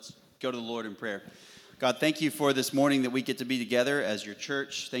go to the Lord in prayer. God, thank you for this morning that we get to be together as your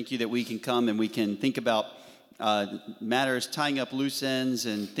church. Thank you that we can come and we can think about matters, tying up loose ends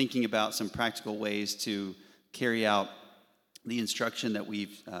and thinking about some practical ways to carry out the instruction that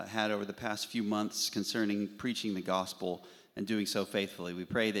we've had over the past few months concerning preaching the gospel and doing so faithfully. We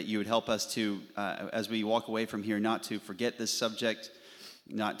pray that you would help us to, as we walk away from here, not to forget this subject,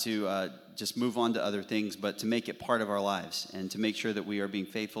 not to just move on to other things, but to make it part of our lives and to make sure that we are being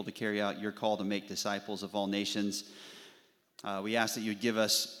faithful to carry out your call to make disciples of all nations. We ask that you would give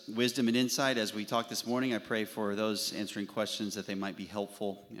us wisdom and insight as we talk this morning. I pray for those answering questions that they might be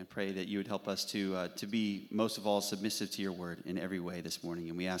helpful. I pray that you would help us to be, most of all, submissive to your word in every way this morning.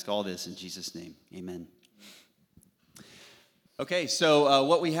 And we ask all this in Jesus' name. Amen. Okay, so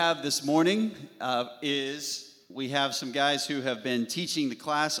what we have this morning is we have some guys who have been teaching the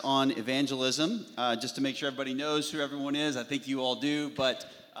class on evangelism. Just to make sure everybody knows who everyone is, I think you all do, but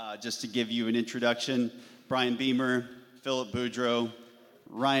just to give you an introduction, Brian Beamer, Philip Boudreau,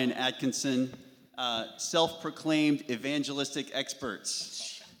 Ryan Atkinson, self-proclaimed evangelistic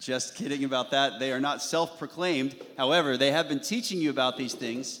experts. Just kidding about that. They are not self-proclaimed. However, they have been teaching you about these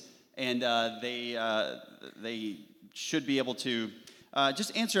things, and they should be able to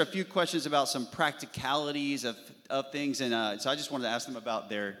just answer a few questions about some practicalities of things. And so I just wanted to ask them about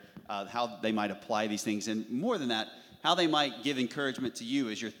their how they might apply these things. And more than that, how they might give encouragement to you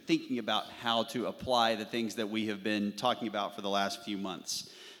as you're thinking about how to apply the things that we have been talking about for the last few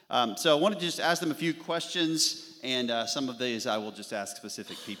months. So I wanted to just ask them a few questions. And some of these I will just ask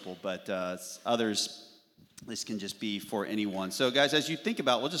specific people. But others, this can just be for anyone. So guys, as you think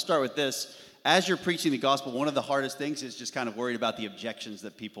about, we'll just start with this. As you're preaching the gospel, one of the hardest things is just kind of worried about the objections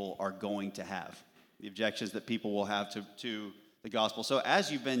that people are going to have, the objections that people will have to the gospel. So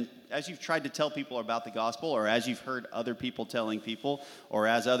as you've tried to tell people about the gospel, or as you've heard other people telling people, or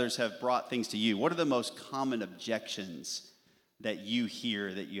as others have brought things to you, what are the most common objections that you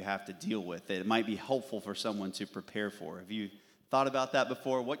hear that you have to deal with that it might be helpful for someone to prepare for? Have you thought about that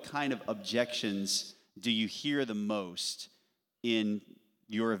before? What kind of objections do you hear the most in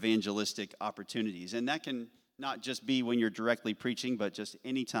your evangelistic opportunities? And that can not just be when you're directly preaching, but just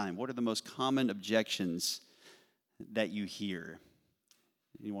any time. What are the most common objections that you hear?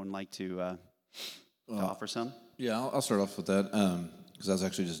 Anyone like to offer some? Yeah, I'll start off with that because I was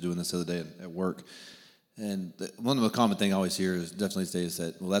actually just doing this the other day at work. And one of the common thing I always hear is definitely states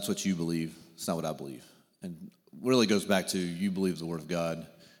that, well, that's what you believe. It's not what I believe. And really goes back to you believe the Word of God,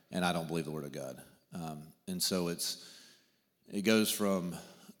 and I don't believe the Word of God. And so it goes from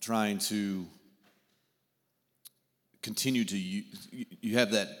trying to continue to you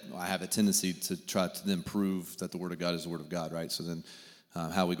have that. I have a tendency to try to then prove that the Word of God is the Word of God, right? So then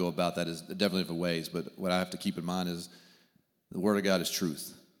how we go about that is definitely different ways. But what I have to keep in mind is the Word of God is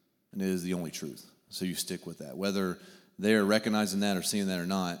truth, and it is the only truth. So you stick with that. Whether they're recognizing that or seeing that or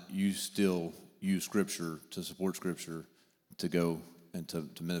not, you still use Scripture to support Scripture to go and to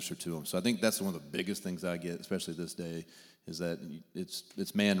minister to them. So I think that's one of the biggest things I get, especially this day, is that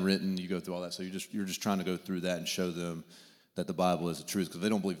it's man written. You go through all that, so you're just trying to go through that and show them that the Bible is the truth. Because if they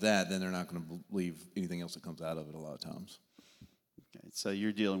don't believe that, then they're not going to believe anything else that comes out of it a lot of times. Okay, so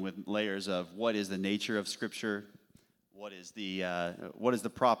you're dealing with layers of what is the nature of Scripture, what is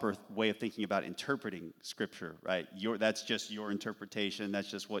the proper way of thinking about interpreting Scripture, right? That's just your interpretation. That's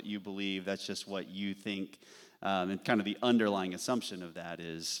just what you believe. That's just what you think. And kind of the underlying assumption of that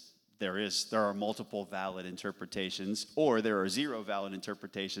is there are multiple valid interpretations, or there are zero valid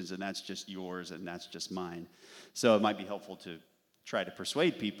interpretations, and that's just yours and that's just mine. So it might be helpful to try to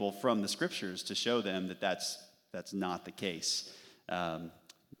persuade people from the Scriptures to show them that that's not the case.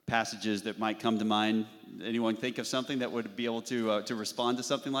 Passages that might come to mind. Anyone think of something that would be able to respond to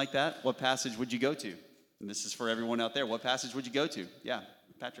something like that? What passage would you go to? And this is for everyone out there. What passage would you go to? Yeah,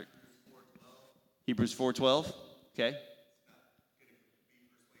 Patrick. Hebrews 4:12. Okay.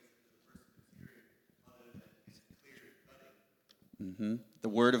 Mm-hmm. The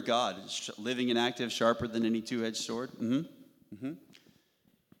Word of God is living and active, sharper than any two-edged sword. Mm-hmm. Mm-hmm.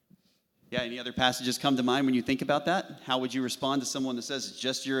 Yeah, any other passages come to mind when you think about that? How would you respond to someone that says it's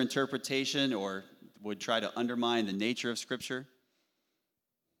just your interpretation or would try to undermine the nature of Scripture?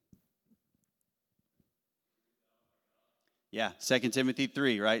 Yeah, 2 Timothy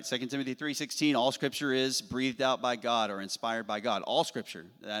 3, right? 2 Timothy 3:16, all Scripture is breathed out by God or inspired by God. All Scripture,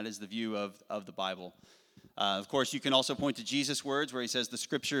 that is the view of the Bible. Of course, you can also point to Jesus' words where he says the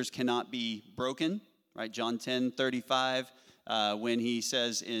Scriptures cannot be broken, right? John 10:35, when he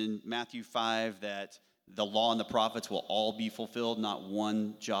says in Matthew 5 that the law and the prophets will all be fulfilled, not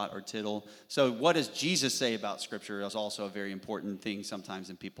one jot or tittle. So what does Jesus say about Scripture is also a very important thing sometimes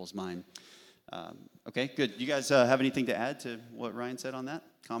in people's mind. Okay, good. You guys have anything to add to what Ryan said on that?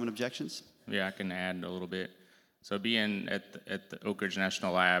 Common objections? Yeah, I can add a little bit. So being at the Oak Ridge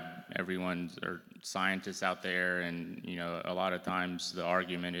National Lab, everyone's are scientists out there, and a lot of times the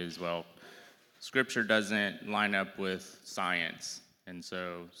argument is, well, Scripture doesn't line up with science, and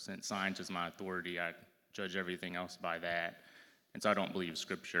so since science is my authority, I judge everything else by that, and so I don't believe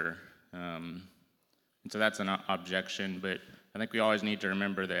Scripture. And so that's an objection, but I think we always need to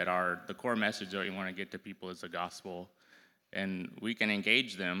remember that the core message that we want to get to people is the gospel. And we can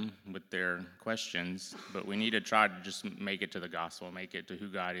engage them with their questions, but we need to try to just make it to the gospel, make it to who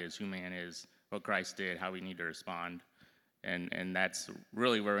God is, who man is, what Christ did, how we need to respond. And that's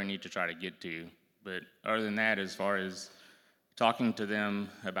really where we need to try to get to. But other than that, as far as talking to them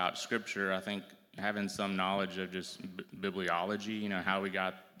about Scripture, I think having some knowledge of just bibliology, how we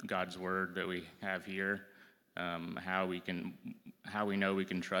got God's word that we have here, how we know we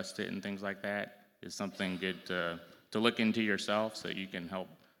can trust it and things like that is something good to look into yourself so that you can help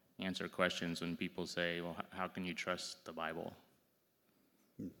answer questions when people say, well, how can you trust the Bible?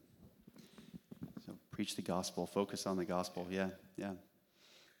 So preach the gospel, focus on the gospel. Yeah.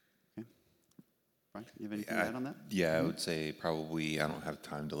 Okay. Frank, you have anything to add on that? Yeah, I would say probably I don't have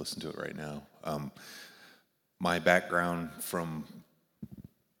time to listen to it right now. My background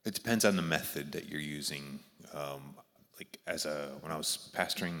it depends on the method that you're using. When I was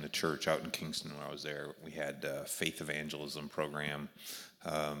pastoring the church out in Kingston, when I was there, we had a faith evangelism program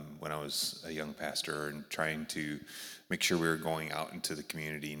when I was a young pastor, and trying to make sure we were going out into the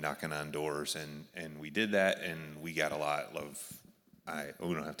community, knocking on doors, and we did that, and we got a lot of.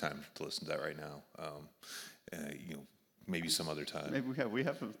 We don't have time to listen to that right now. Maybe some other time. Maybe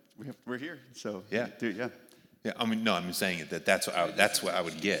we're here. So yeah. Yeah. Yeah, I'm saying that's what I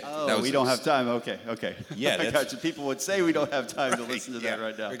would get. Oh, we don't have time. Okay. Yeah, I got you. People would say we don't have time to listen to that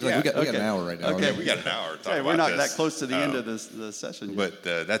right now. We got an hour right now. Okay, we got an hour. To talk about we're not this. that close to the end of the session. But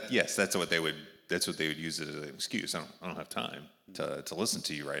that's what they would use it as an excuse. I don't have time to listen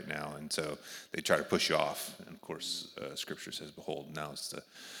to you right now, and so they try to push you off. And of course, Scripture says, "Behold, now's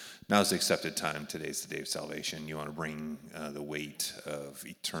the accepted time. Today's the day of salvation." You want to bring the weight of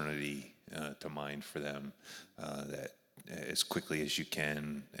eternity to mind for them, that as quickly as you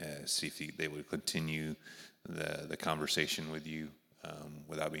can, see if they would continue the conversation with you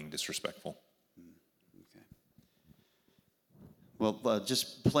without being disrespectful. Okay. Well,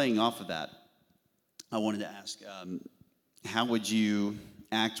 just playing off of that, I wanted to ask, how would you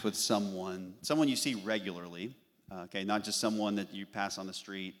act with someone you see regularly, okay, not just someone that you pass on the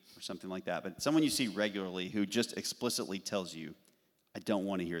street or something like that, but someone you see regularly who just explicitly tells you, I don't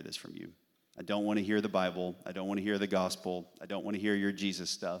want to hear this from you. I don't want to hear the Bible. I don't want to hear the gospel. I don't want to hear your Jesus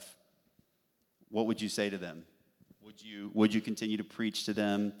stuff. What would you say to them? Would you continue to preach to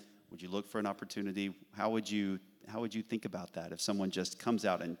them? Would you look for an opportunity? How would you think about that if someone just comes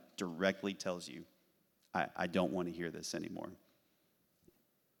out and directly tells you, I don't want to hear this anymore?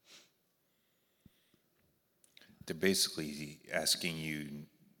 They're basically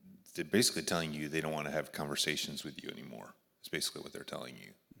telling you they don't want to have conversations with you anymore. It's basically what they're telling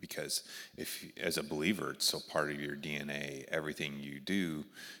you. Because if, as a believer, it's so part of your DNA, everything you do,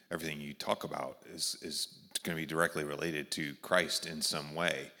 everything you talk about is going to be directly related to Christ in some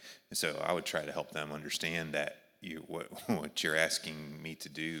way. And so I would try to help them understand that what you're asking me to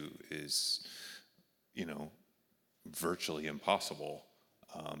do is, virtually impossible,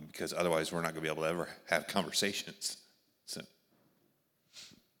 because otherwise we're not going to be able to ever have conversations. So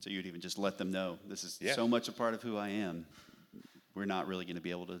you'd even just let them know, this is so much a part of who I am. We're not really going to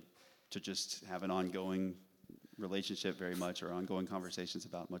be able to just have an ongoing relationship very much, or ongoing conversations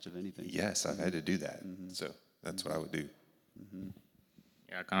about much of anything. Yes, I've had to do that. Mm-hmm. So that's what I would do. Mm-hmm.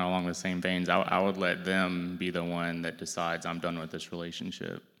 Yeah, kind of along the same veins, I would let them be the one that decides I'm done with this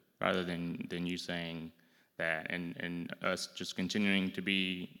relationship, rather than you saying that, and us just continuing to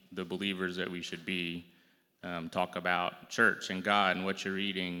be the believers that we should be. Talk about church and God and what you're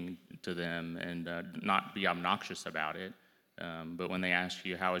reading to them, and not be obnoxious about it. But when they ask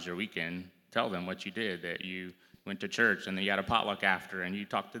you, how was your weekend, tell them what you did, that you went to church and then you had a potluck after and you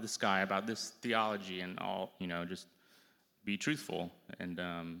talked to this guy about this theology and all, just be truthful and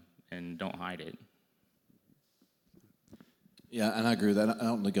don't hide it. Yeah, and I agree with that.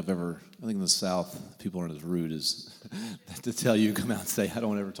 I think in the South, people aren't as rude as to tell you, come out and say, I don't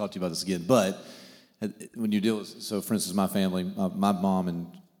want to ever talk to you about this again. But when you deal with, so for instance, my family, my mom and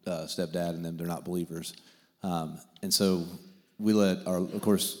stepdad and them, they're not believers. And so we let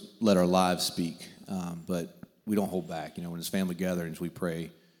our lives speak. but we don't hold back. When it's family gatherings, we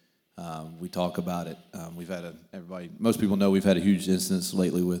pray. We talk about it. We've had most people know we've had a huge instance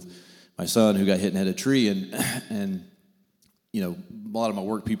lately with my son who got hit in the head of a tree, and a lot of my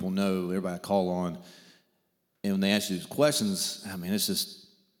work people know, everybody I call on, and when they ask you these questions,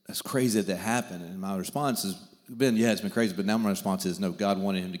 that's crazy that happened. And my response has been, yeah, it's been crazy, but now my response is, no, God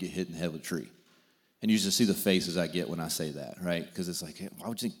wanted him to get hit in the head with a tree. And you just see the faces I get when I say that, right? Because it's like, hey, why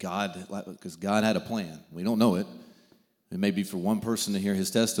would you think God, because God had a plan. We don't know it. It may be for one person to hear his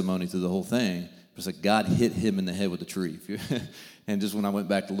testimony through the whole thing. But it's like God hit him in the head with a tree. And just when I went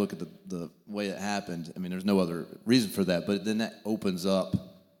back to look at the way it happened, there's no other reason for that. But then that opens up,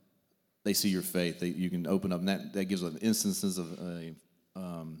 they see your faith. You can open up, and that gives them instances of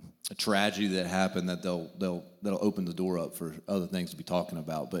a tragedy that happened that'll open the door up for other things to be talking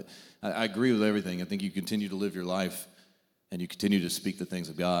about. But I agree with everything. I think you continue to live your life, and you continue to speak the things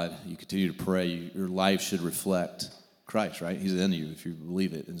of God. You continue to pray. Your life should reflect Christ, right? He's in you if you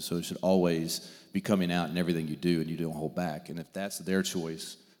believe it. And so it should always be coming out in everything you do, and you don't hold back. And if that's their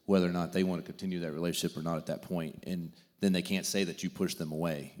choice, whether or not they want to continue that relationship or not at that point, and then they can't say that you pushed them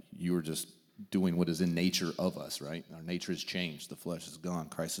away. You were just doing what is in nature of us, right? Our nature has changed. The flesh is gone.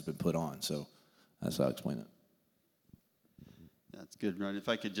 Christ has been put on. So that's how I explain it. That's good, Ron. If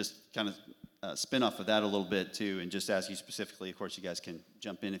I could just kind of spin off of that a little bit too, and just ask you specifically. Of course, you guys can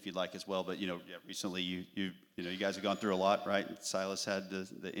jump in if you'd like as well. But recently you guys have gone through a lot, right? Silas had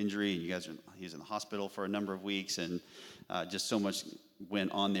the injury, and he's in the hospital for a number of weeks, and just so much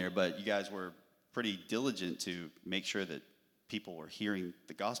went on there. But you guys were pretty diligent to make sure that people were hearing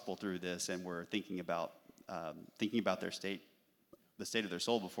the gospel through this, and were thinking about the state of their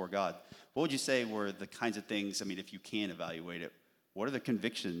soul before God. What would you say were the kinds of things? If you can evaluate it, what are the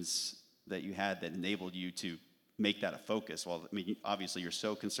convictions that you had that enabled you to make that a focus? Well, obviously you're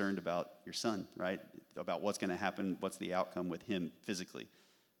so concerned about your son, right? About what's going to happen, what's the outcome with him physically.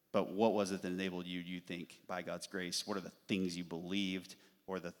 But what was it that enabled you, do you think, by God's grace? What are the things you believed,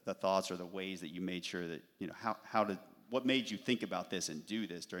 or the thoughts or the ways that you made sure that, what made you think about this and do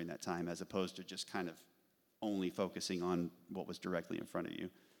this during that time, as opposed to just kind of only focusing on what was directly in front of you?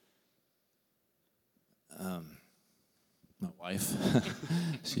 My wife,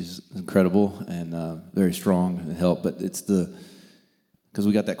 she's incredible and very strong and help. But it's because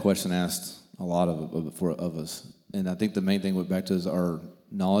we got that question asked a lot of us, and I think the main thing went back to is our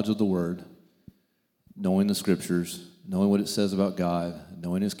knowledge of the Word, knowing the Scriptures, knowing what it says about God,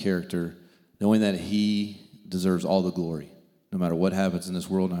 knowing His character, knowing that He deserves all the glory, no matter what happens in this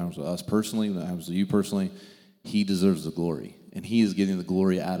world. No matter to us personally, no matter to you personally, He deserves the glory, and He is getting the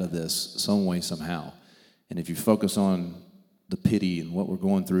glory out of this some way, somehow. And if you focus on the pity and what we're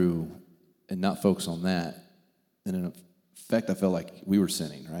going through and not focus on that, then in effect I felt like we were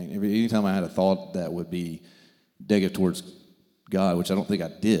sinning, right? Anytime I had a thought that would be negative towards God, which I don't think I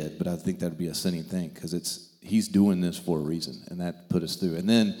did, but I think that would be a sinning thing, because He's doing this for a reason, and that put us through. And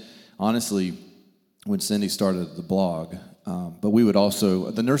then, honestly, when Cindy started the blog, but we would also,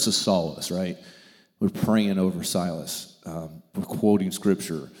 the nurses saw us, right? We're praying over Silas. We're quoting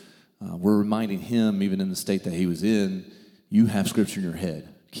Scripture. We're reminding him, even in the state that he was in, you have Scripture in your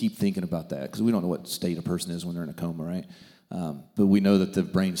head. Keep thinking about that, because we don't know what state a person is when they're in a coma, right? But we know that the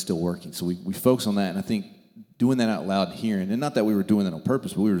brain's still working. So we focus on that, and I think doing that out loud and hearing, and not that we were doing that on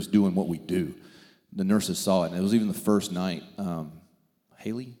purpose, but we were just doing what we do. The nurses saw it, and it was even the first night.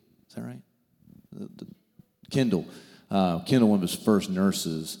 Haley, is that right? Kendall, one of his first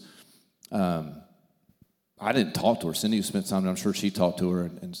nurses. I didn't talk to her. Cindy spent time, and I'm sure she talked to her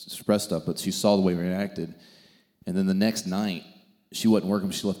and expressed stuff, but she saw the way we reacted. And then the next night, she wasn't working,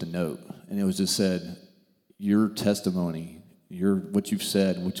 but she left a note. And it was just said, your testimony, what you've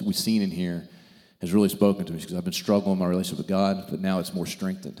said, what we've seen in here, has really spoken to me, because I've been struggling in my relationship with God, but now it's more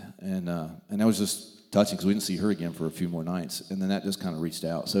strengthened. And that was just touching, because we didn't see her again for a few more nights. And then that just kind of reached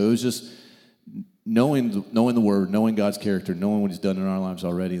out. So it was just knowing the Word, knowing God's character, knowing what He's done in our lives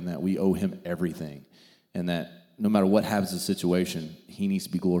already, and that we owe Him everything. And that no matter what happens in the situation, He needs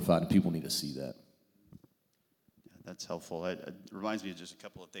to be glorified, and people need to see that. Yeah, that's helpful. It reminds me of just a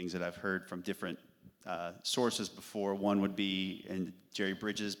couple of things that I've heard from different sources before. One would be in Jerry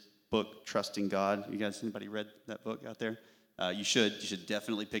Bridges' book, Trusting God. You guys, anybody read that book out there? You should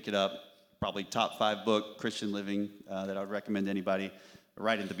definitely pick it up. Probably top 5 book, Christian living, that I would recommend to anybody.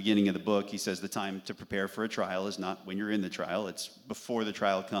 Right at the beginning of the book, he says the time to prepare for a trial is not when you're in the trial, it's before the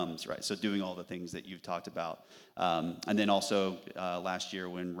trial comes, right? So doing all the things that you've talked about. And then also last year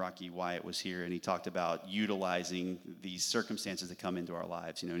when Rocky Wyatt was here, and he talked about utilizing these circumstances that come into our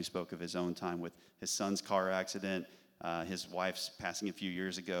lives. He spoke of his own time with his son's car accident, his wife's passing a few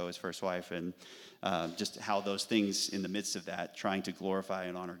years ago, his first wife, and just how those things in the midst of that, trying to glorify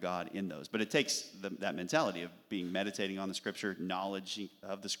and honor God in those. But it takes that mentality of meditating on the Scripture, knowledge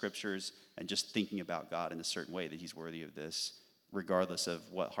of the Scriptures, and just thinking about God in a certain way that he's worthy of this, regardless of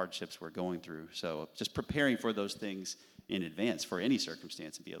what hardships we're going through. So just preparing for those things in advance for any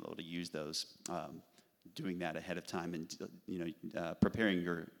circumstance and be able to use those, doing that ahead of time, and preparing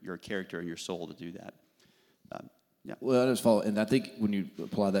your character and your soul to do that. Yeah. Well, I just follow, and I think when you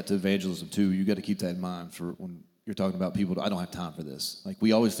apply that to evangelism too, you got to keep that in mind for when you're talking about people. I don't have time for this. Like,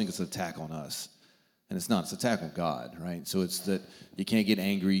 we always think it's an attack on us, and it's not. It's an attack on God, right? So it's that you can't get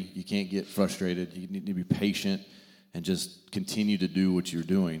angry, you can't get frustrated. You need to be patient and just continue to do what you're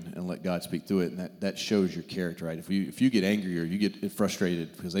doing and let God speak through it, and that shows your character, right? If you get angry or you get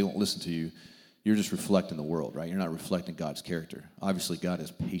frustrated because they won't listen to you, you're just reflecting the world, right? You're not reflecting God's character. Obviously, God is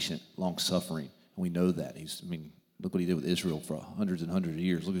patient, long-suffering, and we know that. Look what he did with Israel for hundreds and hundreds of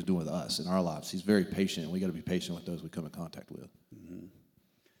years. Look what he's doing with us in our lives. He's very patient, and we got to be patient with those we come in contact with. Mm-hmm.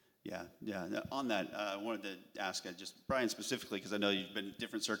 Yeah. Now, on that, I wanted to ask just Brian specifically, because I know you've been in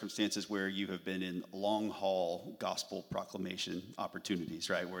different circumstances where you have been in long-haul gospel proclamation opportunities,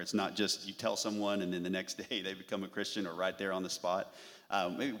 right? Where it's not just you tell someone and then the next day they become a Christian or right there on the spot.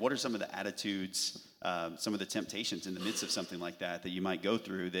 Maybe what are some of the attitudes, some of the temptations in the midst of something like that you might go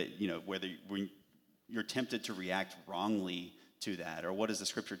through that, whether you're tempted to react wrongly to that, or what does the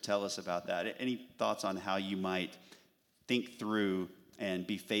Scripture tell us about that? Any thoughts on how you might think through and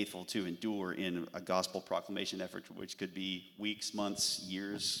be faithful to endure in a gospel proclamation effort, which could be weeks, months,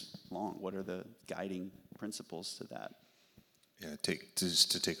 years long? What are the guiding principles to that? Yeah,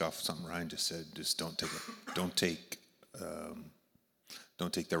 to take off something Ryan just said. Just don't take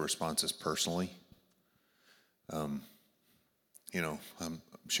their responses personally. I'm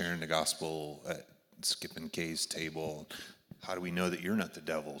sharing the gospel at Skip and Kay's table. How do we know that you're not the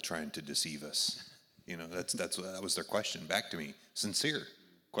devil trying to deceive us? That was their question back to me. Sincere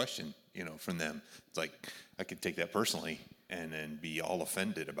question, from them. It's like I could take that personally and then be all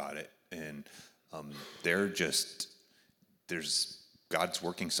offended about it. And God's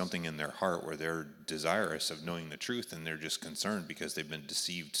working something in their heart where they're desirous of knowing the truth, and they're just concerned because they've been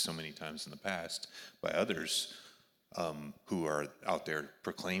deceived so many times in the past by others who are out there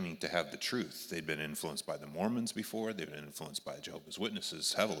proclaiming to have the truth. They've been influenced by the Mormons before. They've been influenced by Jehovah's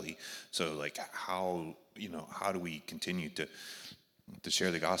Witnesses heavily. So, how do we continue to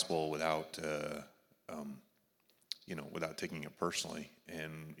share the gospel without taking it personally?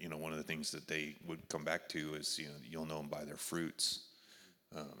 And one of the things that they would come back to is you'll know them by their fruits.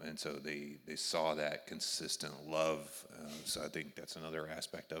 And so they saw that consistent love. So I think that's another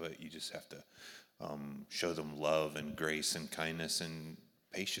aspect of it. You just have to show them love and grace and kindness and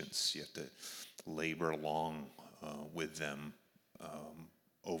patience. You have to labor along with them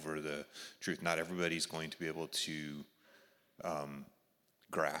over the truth. Not everybody's going to be able to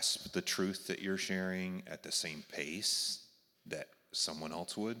grasp the truth that you're sharing at the same pace that someone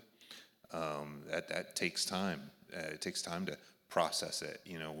else would. That takes time. It takes time to process it.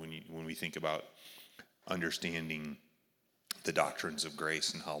 When we think about understanding the doctrines of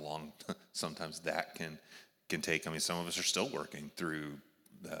grace and how long sometimes that can take. Some of us are still working through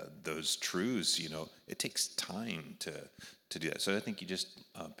those truths. It takes time to do that. So I think you just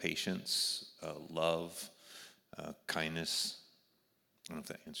patience, love, kindness. I don't know if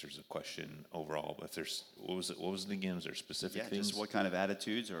that answers the question overall, but if there's, what was it again? Is there specific things? Just what kind of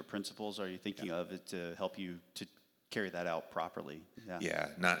attitudes or principles are you thinking of to help you to carry that out properly? Yeah,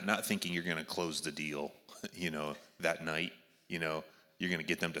 not thinking you're going to close the deal, that night. You're going to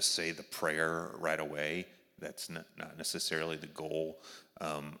get them to say the prayer right away. That's not necessarily the goal.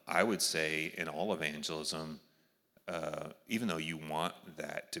 I would say in all evangelism, even though you want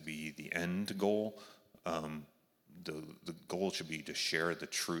that to be the end goal, the goal should be to share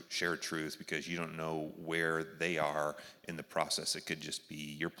truth, because you don't know where they are in the process. It could just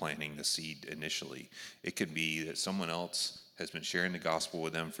be you're planting the seed initially. It could be that someone else has been sharing the gospel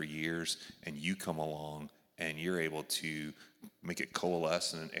with them for years, and you come along and you're able to make it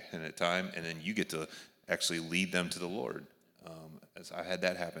coalesce in a time, and then you get to actually lead them to the Lord. As I had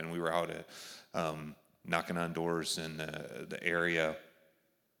that happen, we were out knocking on doors in the area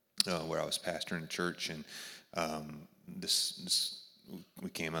where I was pastoring a church, and we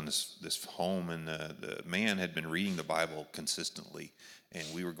came on this home, and the man had been reading the Bible consistently, and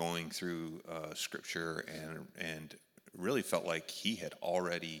we were going through Scripture, and really felt like he had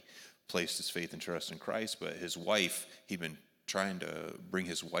already placed his faith and trust in Christ, but his wife, he'd been trying to bring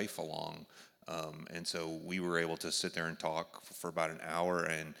his wife along, and so we were able to sit there and talk for about an hour,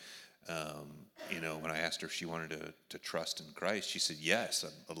 and When I asked her if she wanted to trust in Christ, she said, yes,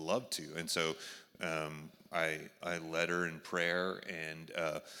 I'd love to. And so I led her in prayer, and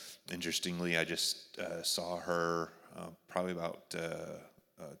interestingly, I just saw her probably about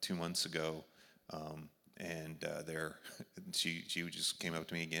 2 months ago, she just came up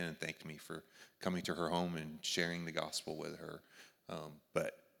to me again and thanked me for coming to her home and sharing the gospel with her.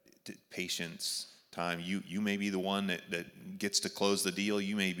 But patience, time. You may be the one that gets to close the deal.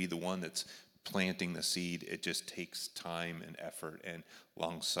 You may be the one that's planting the seed. It just takes time and effort and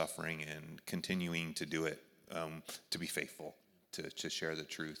long suffering and continuing to do it, to be faithful, to share the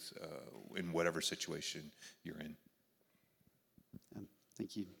truth in whatever situation you're in.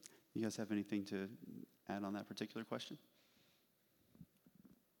 Thank you. You guys have anything to add on that particular question?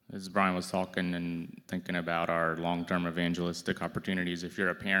 As Brian was talking and thinking about our long-term evangelistic opportunities, if you're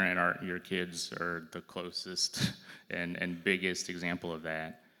a parent, your kids are the closest and biggest example of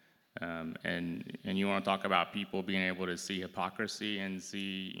that. And you want to talk about people being able to see hypocrisy and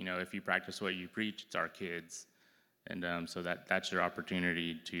see, if you practice what you preach, it's our kids. And so that's your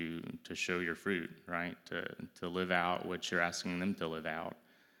opportunity to show your fruit, right? To live out what you're asking them to live out.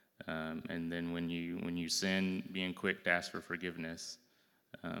 And then when you sin, being quick to ask for forgiveness.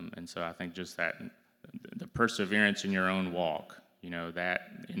 And so I think just that, the perseverance in your own walk, that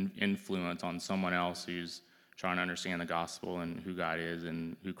influence on someone else who's trying to understand the gospel and who God is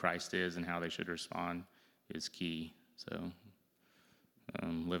and who Christ is and how they should respond is key. So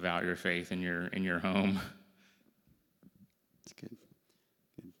live out your faith in your home. That's good.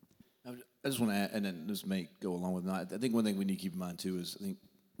 I just want to add, and then this may go along with that. I think one thing we need to keep in mind too is, I think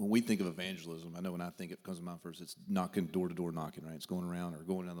when we think of evangelism, I know when I think it comes to mind first, it's knocking, door-to-door knocking, right? It's going around or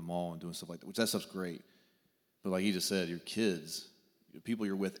going down the mall and doing stuff like that, which that stuff's great. But like he just said, your kids, the people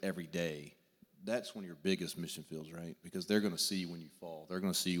you're with every day, that's one of your biggest mission fields, right? Because they're going to see when you fall. They're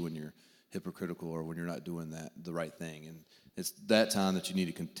going to see when you're hypocritical or when you're not doing the right thing. And it's that time that you need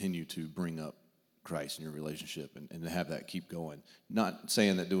to continue to bring up Christ in your relationship and to have that keep going. Not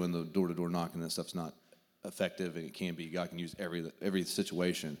saying that doing the door-to-door knocking and stuff's not effective, and it can be. God can use every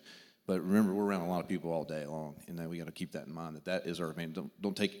situation. But remember, we're around a lot of people all day long, and then we got to keep that in mind, that is our main.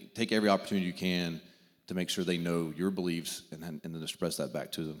 Don't take every opportunity you can to make sure they know your beliefs and then express that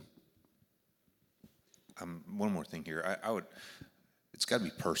back to them. One more thing here. It's got to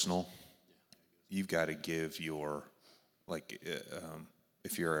be personal. You've got to give your,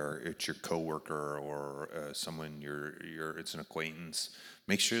 if it's your coworker or someone it's an acquaintance,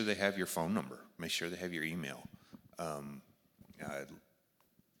 make sure they have your phone number. Make sure they have your email. A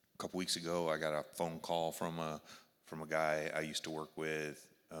couple weeks ago, I got a phone call from a guy I used to work with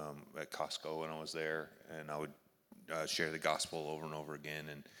at Costco when I was there, and I would share the gospel over and over again,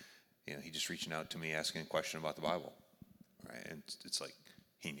 and he just reaching out to me asking a question about the Bible, right? And it's like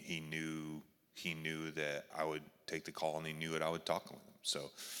he knew that I would take the call, and he knew that I would talk with him.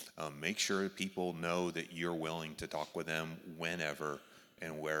 So make sure people know that you're willing to talk with them whenever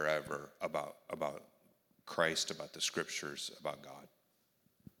and wherever about Christ, about the scriptures, about God.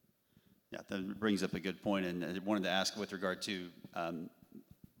 Yeah, that brings up a good point, and I wanted to ask with regard to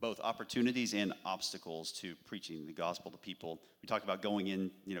both opportunities and obstacles to preaching the gospel to people. We talked about going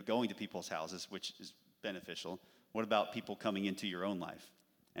to people's houses, which is beneficial. What about people coming into your own life?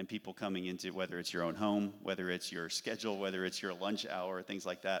 And people coming into, whether it's your own home, whether it's your schedule, whether it's your lunch hour, things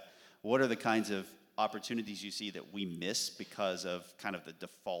like that. What are the kinds of opportunities you see that we miss because of kind of the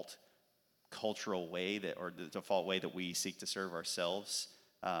default cultural way or the default way that we seek to serve ourselves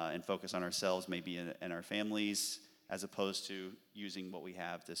and focus on ourselves, maybe in our families, as opposed to using what we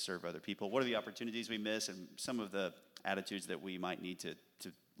have to serve other people? What are the opportunities we miss and some of the attitudes that we might need to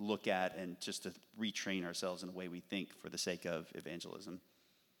look at and just to retrain ourselves in the way we think for the sake of evangelism?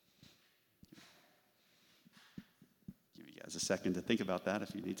 Give you guys a second to think about that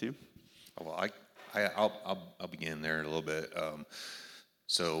if you need to. Well, I'll begin there a little bit.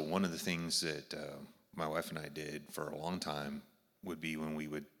 So one of the things that my wife and I did for a long time would be when we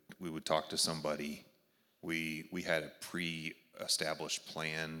would talk to somebody, we had a pre-established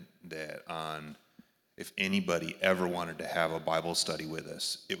plan that if anybody ever wanted to have a Bible study with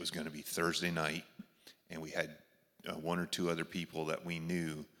us, it was going to be Thursday night, and we had one or two other people that we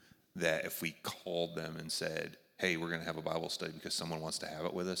knew that if we called them and said, hey, we're going to have a Bible study because someone wants to have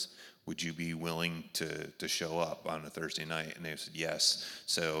it with us, would you be willing to show up on a Thursday night? And they said yes.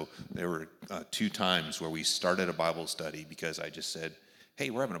 So there were 2 times where we started a Bible study because I just said, hey,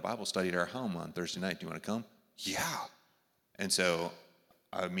 we're having a Bible study at our home on Thursday night. Do you want to come? Yeah. And so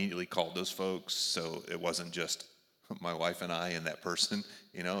I immediately called those folks, so it wasn't just my wife and I and that person,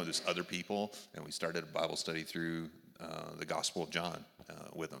 there's other people, and we started a Bible study through the Gospel of John.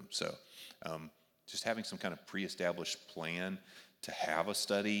 with them. So just having some kind of pre-established plan to have a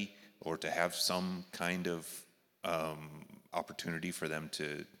study or to have some kind of opportunity for them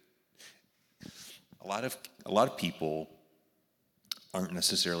to. A lot of people aren't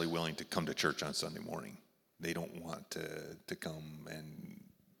necessarily willing to come to church on Sunday morning. They don't want to come and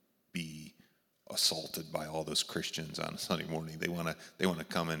be assaulted by all those Christians on Sunday morning. They want to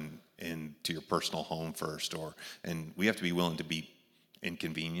come in to your personal home first, and we have to be willing to be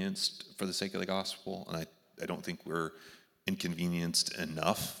inconvenienced for the sake of the gospel. And I don't think we're inconvenienced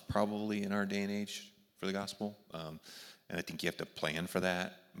enough probably in our day and age for the gospel. And I think you have to plan for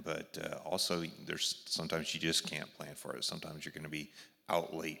that. But also, there's sometimes you just can't plan for it. Sometimes you're going to be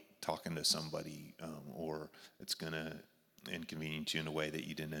out late talking to somebody, or it's going to inconvenience you in a way that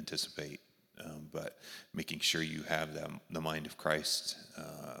you didn't anticipate. But making sure you have the mind of Christ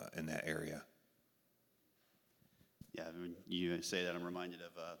in that area. Yeah, when you say that, I'm reminded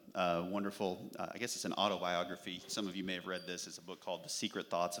of a wonderful, I guess it's an autobiography. Some of you may have read this. It's a book called The Secret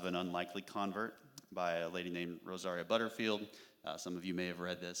Thoughts of an Unlikely Convert by a lady named Rosaria Butterfield. Some of you may have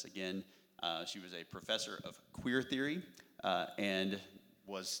read this. Again, she was a professor of queer theory and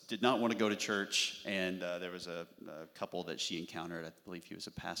did not want to go to church. And there was a couple that she encountered. I believe he was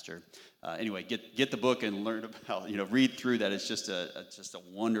a pastor. Anyway, get the book and learn about, read through that. It's just a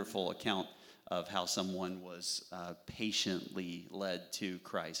wonderful account of how someone was patiently led to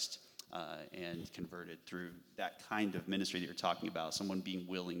Christ and converted through that kind of ministry that you're talking about, someone being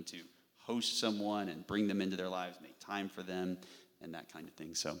willing to host someone and bring them into their lives, make time for them, and that kind of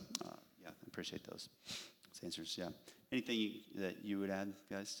thing. So, I appreciate those answers. Yeah. Anything that you would add,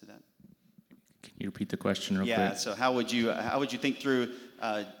 guys, to that? Can you repeat the question real quick? Yeah, so how would you think through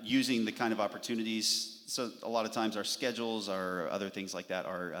using the kind of opportunities? So a lot of times our schedules or other things like that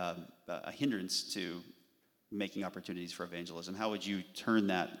are a hindrance to making opportunities for evangelism. How would you turn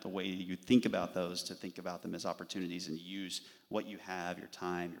that, the way you think about those, to think about them as opportunities and use what you have, your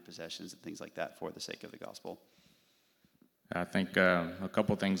time, your possessions, and things like that for the sake of the gospel? I think a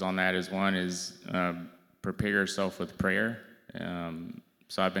couple things on that is, one is prepare yourself with prayer.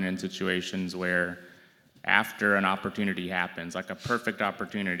 So I've been in situations where after an opportunity happens, like a perfect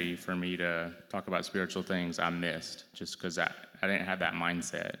opportunity for me to talk about spiritual things, I missed just because I didn't have that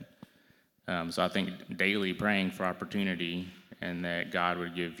mindset. So I think daily praying for opportunity and that God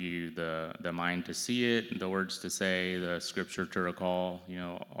would give you the mind to see it, the words to say, the scripture to recall,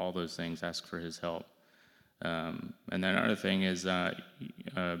 all those things, ask for his help. And then another thing is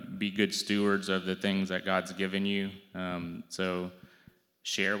be good stewards of the things that God's given you. So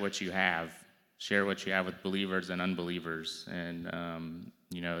share what you have. Share what you have with believers and unbelievers. And,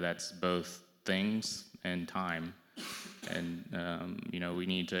 that's both things and time. And, we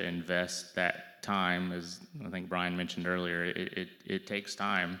need to invest that time, as I think Brian mentioned earlier. It takes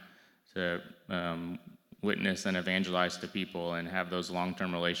time to witness and evangelize to people and have those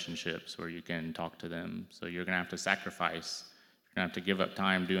long-term relationships where you can talk to them. So you're going to have to sacrifice. You're going to have to give up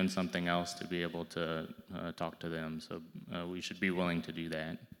time doing something else to be able to talk to them. So we should be willing to do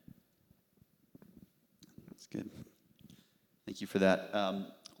that. That's good. Thank you for that. Let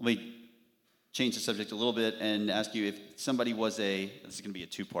me change the subject a little bit and ask you, if somebody was this is going to be a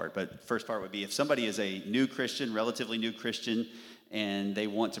two-part, but first part would be, if somebody is a new Christian, relatively new Christian, and they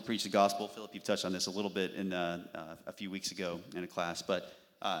want to preach the gospel. Philip, you've touched on this a little bit in a few weeks ago in a class, but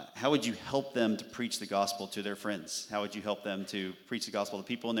how would you help them to preach the gospel to their friends? How would you help them to preach the gospel to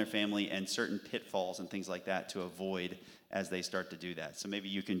people in their family, and certain pitfalls and things like that to avoid as they start to do that? So maybe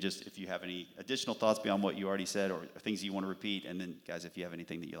you can just, if you have any additional thoughts beyond what you already said, or things you want to repeat, and then guys, if you have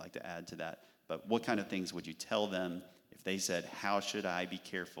anything that you'd like to add to that. But what kind of things would you tell them if they said, how should I be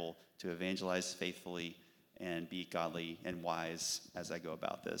careful to evangelize faithfully and be godly and wise as I go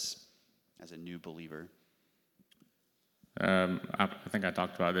about this as a new believer? I think I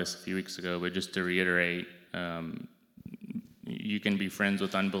talked about this a few weeks ago, but just to reiterate, you can be friends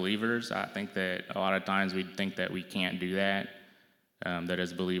with unbelievers. I think that a lot of times we think that we can't do that, that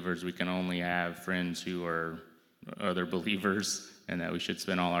as believers we can only have friends who are other believers, and that we should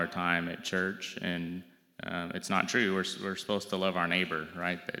spend all our time at church. And it's not true. We're supposed to love our neighbor,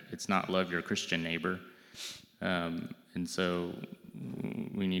 right? It's not love your Christian neighbor. And so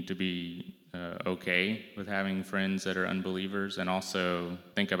we need to be okay with having friends that are unbelievers, and also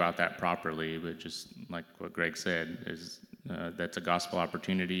think about that properly. But just like what Greg said, is that's a gospel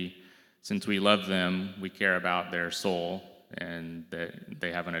opportunity. Since we love them, we care about their soul, and that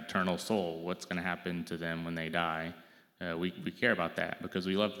they have an eternal soul. What's going to happen to them when they die? We care about that because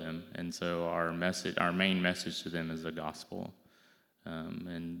we love them. And so our main message to them is the gospel.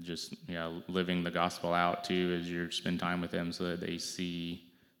 and just living the gospel out too as you spend time with them, so that they see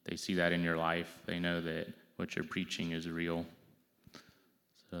that in your life. They know that what you're preaching is real.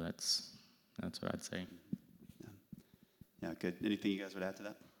 So that's what I'd say. Yeah, good. Anything you guys would add to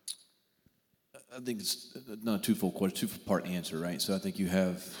that? I think it's not a twofold question, two-part answer, right? So I think you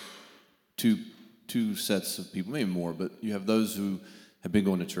have two sets of people, maybe more, but you have those who have been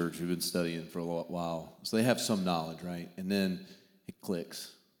going to church, who've been studying for a while, so they have some knowledge, right? And then it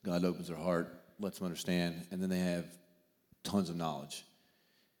clicks. God opens their heart, lets them understand, and then they have tons of knowledge.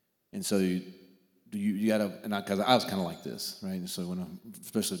 And so you got to, and because I was kind of like this, right? And so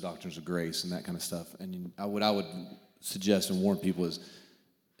especially doctrines of grace and that kind of stuff, and what I would suggest and warn people is,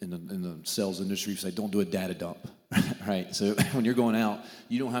 in the sales industry, you say, don't do a data dump, right? So when you're going out,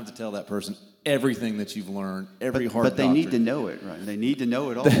 you don't have to tell that person everything that you've learned, every hard But they doctrine. need to know it, right? They need to know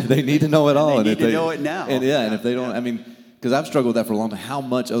it all. They need to know it all. And they need to know it now. And and if they don't, I mean, because I've struggled with that for a long time. How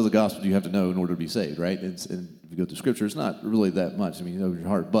much of the gospel do you have to know in order to be saved, right? And if you go to Scripture, it's not really that much. I mean, you know your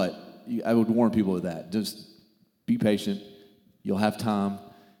heart. But I would warn people of that. Just be patient. You'll have time.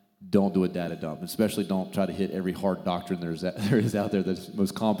 Don't do a data dump. Especially don't try to hit every hard doctrine there is out there that's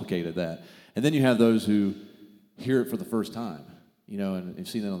most complicated that. And then you have those who hear it for the first time. You know, and you've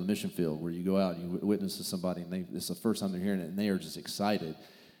seen that on the mission field where you go out and you witness to somebody and this is the first time they're hearing it and they are just excited.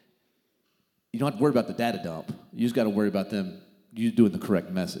 You don't have to worry about the data dump. You just got to worry about them doing the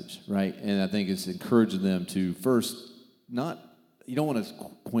correct message, right? And I think it's encouraging them to first you don't want to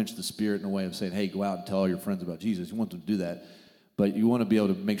quench the spirit in a way of saying, hey, go out and tell all your friends about Jesus. You want them to do that. But you want to be able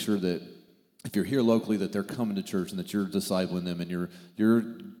to make sure that if you're here locally, that they're coming to church and that you're discipling them and you're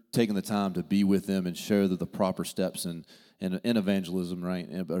taking the time to be with them and show them the proper steps in evangelism, right?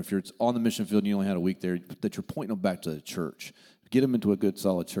 But if you're on the mission field and you only had a week there, that you're pointing them back to the church. Get them into a good,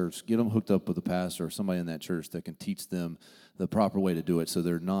 solid church. Get them hooked up with a pastor or somebody in that church that can teach them the proper way to do it, so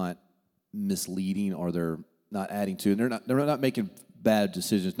they're not misleading or they're not adding to, and they're not making bad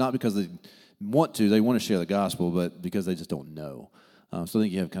decisions. Not because they want to share the gospel, but because they just don't know. So I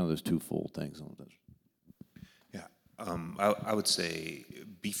think you have kind of those twofold things on this. Yeah, I would say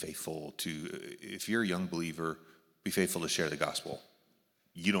be faithful if you're a young believer, be faithful to share the gospel.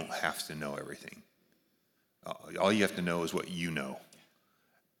 You don't have to know everything. All you have to know is what you know.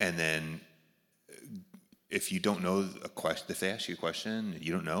 And then if you don't know a question, if they ask you a question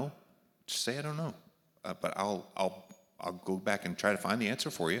you don't know, just say I don't know. But I'll go back and try to find the answer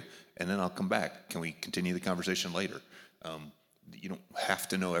for you, and then I'll come back. Can we continue the conversation later? You don't have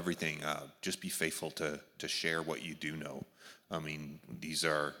to know everything. Just be faithful to share what you do know. I mean, this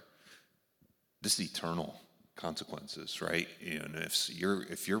is eternal consequences, right? And if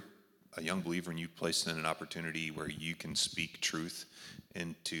you're a young believer and you've placed in an opportunity where you can speak truth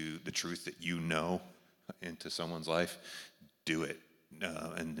into the truth that you know into someone's life, do it.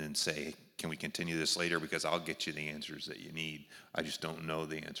 And then say, can we continue this later? Because I'll get you the answers that you need. I just don't know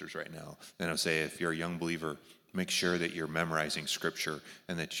the answers right now. Then I'll say, if you're a young believer, make sure that you're memorizing Scripture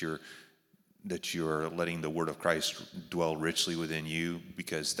and that you're letting the Word of Christ dwell richly within you,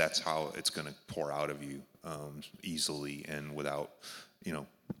 because that's how it's going to pour out of you easily and without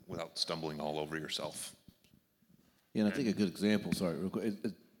stumbling all over yourself. Yeah, and I think a good example, real quick,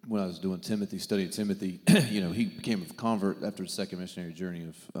 when I was doing studying Timothy, he became a convert after his second missionary journey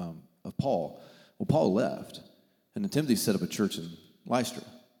of Paul. Well, Paul left, and then Timothy set up a church in Lystra,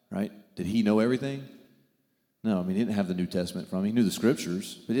 right? Did he know everything? No, I mean, he didn't have the New Testament from him. He knew the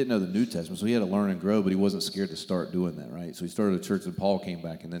Scriptures, but he didn't know the New Testament, so he had to learn and grow, but he wasn't scared to start doing that, right? So he started a church, and Paul came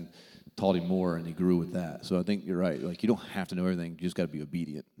back and then taught him more, and he grew with that. So I think you're right. Like, you don't have to know everything. You just got to be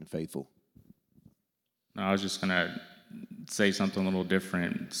obedient and faithful. No, I was just going to say something a little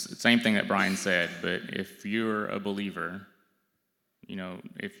different. Same thing that Brian said, but if you're a believer,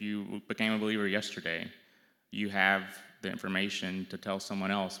 if you became a believer yesterday, you have the information to tell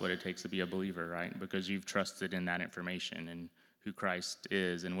someone else what it takes to be a believer, right? Because you've trusted in that information and who Christ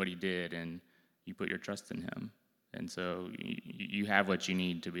is and what he did, and you put your trust in him. And so you have what you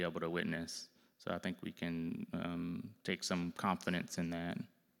need to be able to witness. So I think we can take some confidence in that.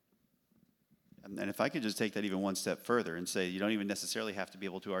 And if I could just take that even one step further and say you don't even necessarily have to be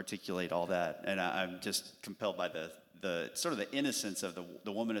able to articulate all that. And I'm just compelled by the sort of the innocence of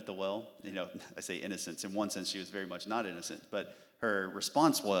the woman at the well. I say innocence. In one sense, she was very much not innocent. But her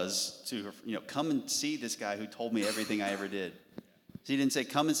response was to her, come and see this guy who told me everything I ever did. She didn't say,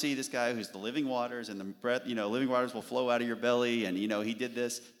 come and see this guy who's the living waters, and the breath, living waters will flow out of your belly, and, he did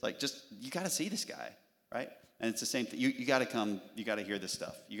this. Like, you got to see this guy, right? And it's the same thing. You got to come. You got to hear this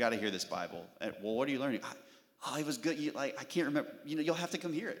stuff. You got to hear this Bible. And, well, what are you learning? oh, it was good. I can't remember. You'll have to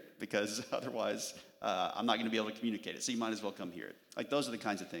come hear it because otherwise I'm not going to be able to communicate it. So you might as well come hear it. Like those are the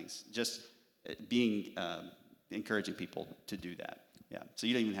kinds of things. Just being encouraging people to do that. Yeah. So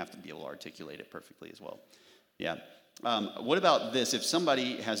you don't even have to be able to articulate it perfectly as well. Yeah. What about this? If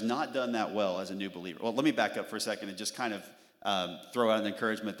somebody has not done that well as a new believer, well, let me back up for a second and just kind of throw out an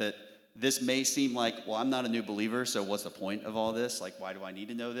encouragement that this may seem like, well, I'm not a new believer, so what's the point of all this? Like, why do I need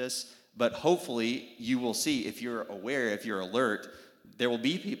to know this? But hopefully you will see, if you're aware, if you're alert, there will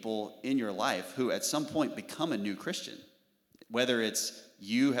be people in your life who at some point become a new Christian. Whether it's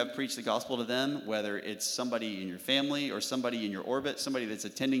you have preached the gospel to them, whether it's somebody in your family or somebody in your orbit, somebody that's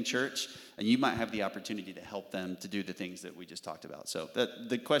attending church, and you might have the opportunity to help them to do the things that we just talked about. So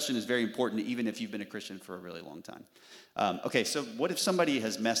the question is very important, even if you've been a Christian for a really long time. Okay, so what if somebody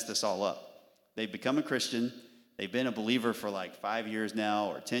has messed this all up? They've become a Christian. They've been a believer for like 5 years now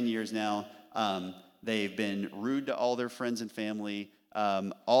or 10 years now. They've been rude to all their friends and family.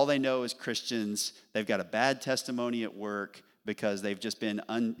 All they know is Christians. They've got a bad testimony at work because they've just been,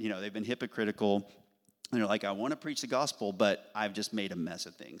 they've been hypocritical. And they're like, I want to preach the gospel, but I've just made a mess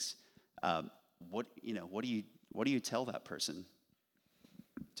of things. What do you tell that person?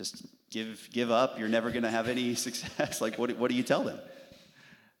 Just give up. You're never going to have any success. Like, what do you tell them?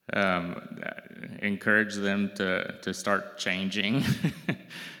 Encourage them to start changing,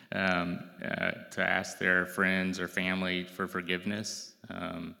 to ask their friends or family for forgiveness,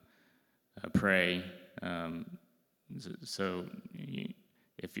 pray. So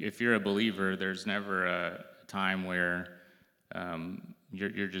if you're a believer, there's never a time where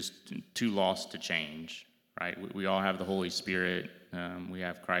you're just too lost to change, right? We all have the Holy Spirit. We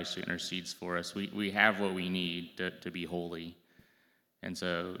have Christ who intercedes for us. We have what we need to be holy. And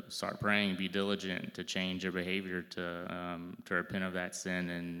so start praying, be diligent to change your behavior, to repent of that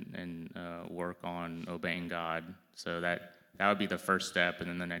sin and work on obeying God. So that would be the first step, and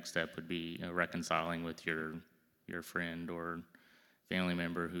then the next step would be reconciling with your friend or family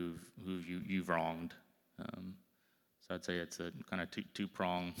member who you've wronged. So I'd say it's a kind of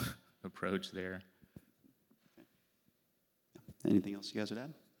two-prong approach there. Anything else you guys would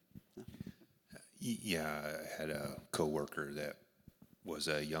add? No? Yeah, I had a coworker that was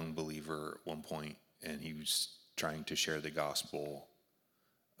a young believer at one point, and he was trying to share the gospel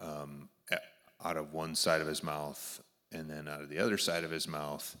out of one side of his mouth, and then out of the other side of his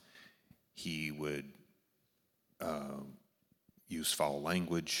mouth, he would use foul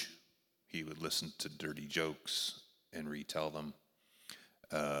language. He would listen to dirty jokes and retell them.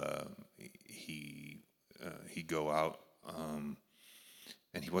 He'd go out,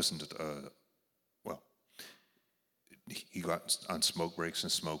 and he wasn't he got on smoke breaks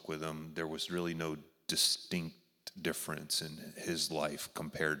and smoke with them. There was really no distinct difference in his life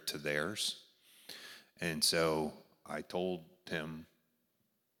compared to theirs. And so I told him,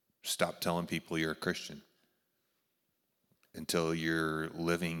 stop telling people you're a Christian until you're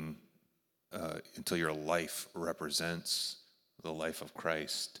living, until your life represents the life of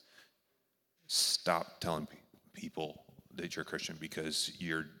Christ. Stop telling people that you're a Christian, because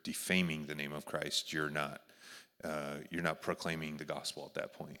you're defaming the name of Christ. You're not proclaiming the gospel at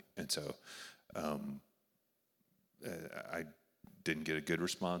that point. And so I didn't get a good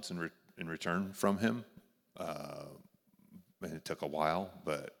response in return from him. And it took a while,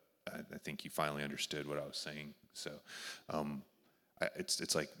 but I think he finally understood what I was saying. So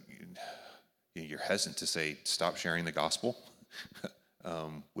it's like you're hesitant to say, stop sharing the gospel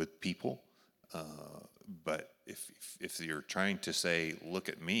with people. But if you're trying to say, look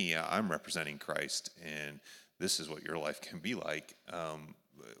at me, I'm representing Christ, and this is what your life can be like,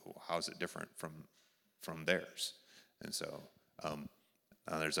 how is it different from theirs? And so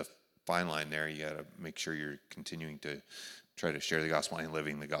there's a fine line there. You got to make sure you're continuing to try to share the gospel and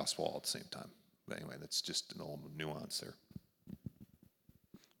living the gospel all at the same time. But anyway, that's just a little nuance there.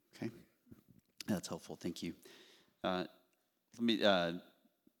 Okay, that's helpful. Thank you.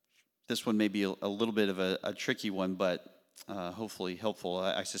 This one may be a little bit of a tricky one, but hopefully helpful.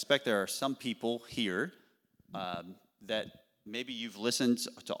 I suspect there are some people here that maybe you've listened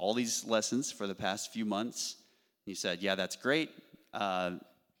to all these lessons for the past few months. You said, yeah, that's great. I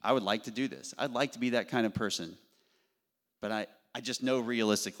would like to do this. I'd like to be that kind of person. But I just know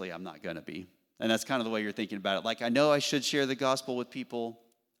realistically I'm not going to be. And that's kind of the way you're thinking about it. Like, I know I should share the gospel with people.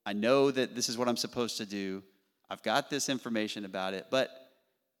 I know that this is what I'm supposed to do. I've got this information about it. But,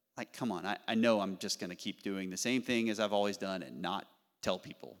 like, come on. I know I'm just going to keep doing the same thing as I've always done and not tell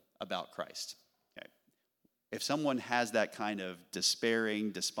people about Christ. Okay. If someone has that kind of despairing,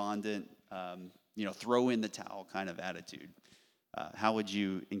 despondent, throw in the towel kind of attitude, how would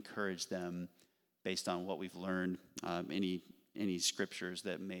you encourage them based on what we've learned, any scriptures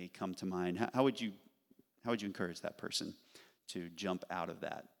that may come to mind, how would you encourage that person to jump out of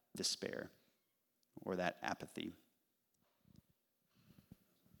that despair or that apathy?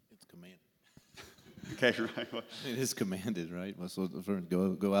 It's commanded. Okay, right. It is commanded, right? So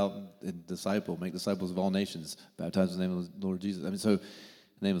go out and disciple, make disciples of all nations, baptize in the name of the Lord Jesus. I mean, so in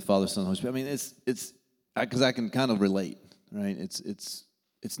the name of the Father, Son, and Holy Spirit. I mean, it's because I can kind of relate, right?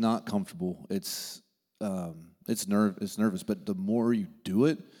 It's not comfortable. It's nervous, but the more you do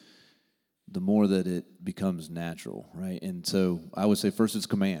it, the more that it becomes natural, right? And so I would say first it's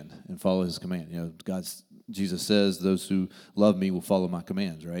command and follow His command. You know, Jesus says, "Those who love me will follow my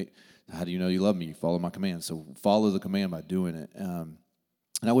commands," right? How do you know you love me? You follow my commands. So follow the command by doing it. And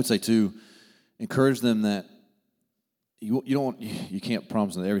I would say too, encourage them that you can't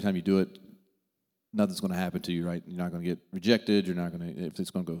promise them that every time you do it, nothing's going to happen to you, right? You're not going to get rejected. You're not going to, if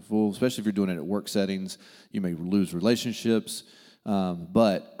it's going to go full, especially if you're doing it at work settings, you may lose relationships.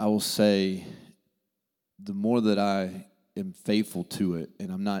 But I will say, the more that I am faithful to it, and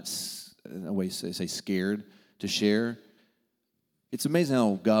I'm not, in a way, say scared to share, it's amazing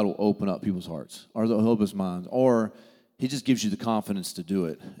how God will open up people's hearts, or they'll open His minds, or He just gives you the confidence to do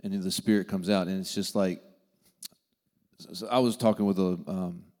it, and then the Spirit comes out, and it's just like, so I was talking with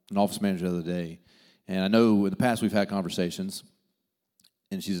an office manager the other day, and I know in the past we've had conversations,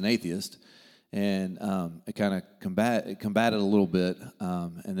 and she's an atheist, and it kind of combated a little bit,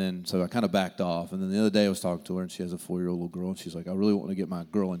 and then so I kind of backed off, and then the other day I was talking to her, and she has a 4-year-old little girl, and she's like, "I really want to get my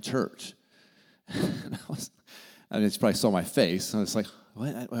girl in church." And I mean, she probably saw my face, and I was like,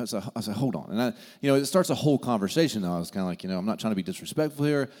 "What?" I was like, "Hold on." And it starts a whole conversation. Now I was kind of like, I'm not trying to be disrespectful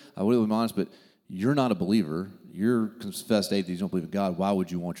here. I will be honest, but you're not a believer. You're confessed atheist. You don't believe in God. Why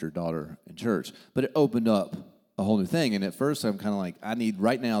would you want your daughter in church? But it opened up a whole new thing. And at first, I'm kind of like,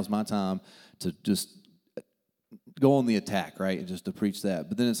 right now is my time to just go on the attack, right, and just to preach that.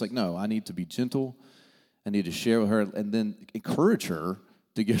 But then it's like, no, I need to be gentle. I need to share with her, and then encourage her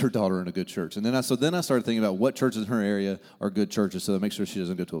to get her daughter in a good church. And then I started thinking about what churches in her area are good churches, so to make sure she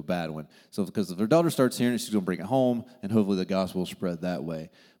doesn't go to a bad one. So because if her daughter starts hearing it, she's going to bring it home, and hopefully the gospel will spread that way.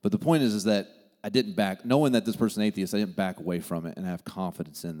 But the point is that I didn't knowing that this person is atheist, I didn't back away from it, and I have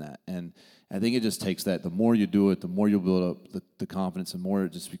confidence in that. And I think it just takes that. The more you do it, the more you'll build up the confidence, and more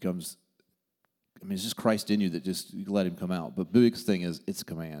it just becomes, it's just Christ in you that just you let Him come out. But the biggest thing is it's a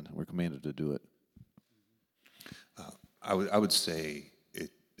command. We're commanded to do it. I would say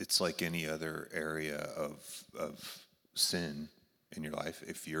it's like any other area of sin in your life.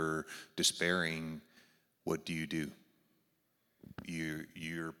 If you're despairing, what do?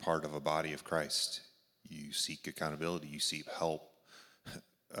 You're part of a body of Christ. You seek accountability. You seek help.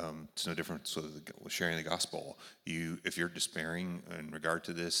 It's no different with sharing the gospel. If you're despairing in regard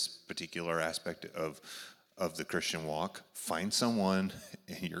to this particular aspect of the Christian walk, find someone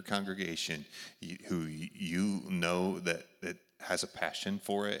in your congregation who you know that has a passion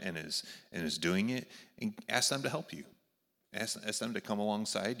for it and is doing it, and ask them to help you. Ask them to come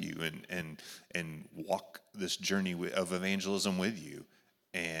alongside you and walk this journey of evangelism with you.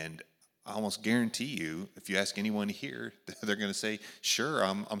 And I almost guarantee you, if you ask anyone here, they're going to say, "Sure,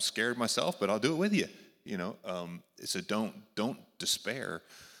 I'm scared myself, but I'll do it with you." So don't despair.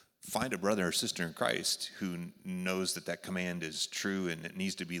 Find a brother or sister in Christ who knows that command is true and it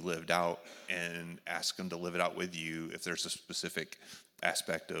needs to be lived out, and ask them to live it out with you if there's a specific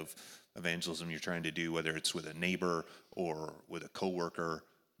aspect of evangelism you're trying to do, whether it's with a neighbor or with a coworker,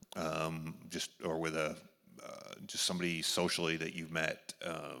 or with just somebody socially that you've met.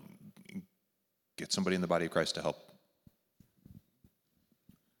 Get somebody in the body of Christ to help.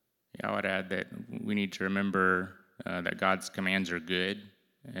 Yeah, I would add that we need to remember that God's commands are good.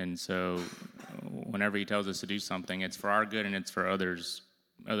 And so whenever He tells us to do something, it's for our good and it's for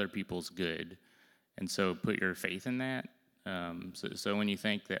other people's good. And so put your faith in that. So when you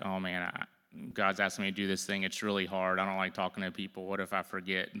think that, oh man, God's asking me to do this thing, it's really hard. I don't like talking to people. What if I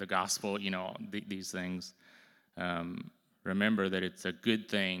forget the gospel? These things. Remember that it's a good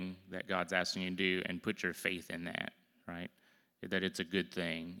thing that God's asking you to do, and put your faith in that, right? That it's a good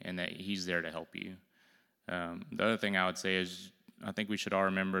thing and that He's there to help you. The other thing I would say is, I think we should all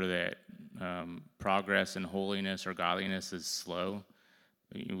remember that progress in holiness or godliness is slow.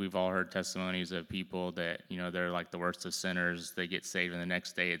 We've all heard testimonies of people that, they're like the worst of sinners. They get saved, and the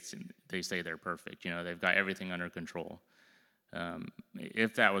next day they say they're perfect. They've got everything under control.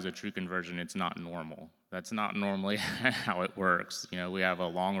 If that was a true conversion, it's not normal. That's not normally how it works. We have a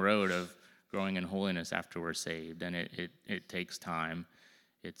long road of growing in holiness after we're saved, and it takes time.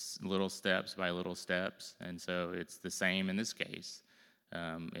 It's little steps by little steps, and so it's the same in this case.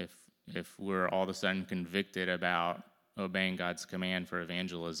 if we're all of a sudden convicted about obeying God's command for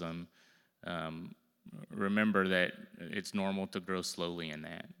evangelism, remember that it's normal to grow slowly in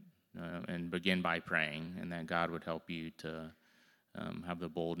that, and begin by praying, and that God would help you to have the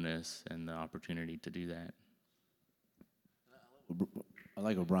boldness and the opportunity to do that. I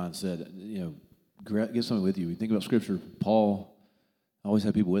like what Brian said. Get something with you. You think about Scripture. Paul always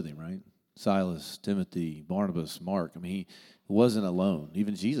had people with him, right? Silas, Timothy, Barnabas, Mark. I mean, he wasn't alone.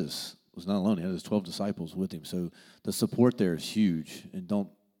 Even Jesus was not alone. He had his 12 disciples with him. So the support there is huge, and don't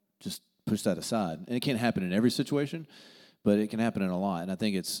just push that aside. And it can't happen in every situation, but it can happen in a lot. And I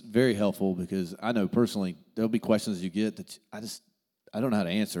think it's very helpful because I know personally there'll be questions you get that I don't know how to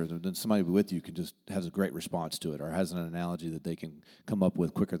answer. Then somebody with you has a great response to it, or has an analogy that they can come up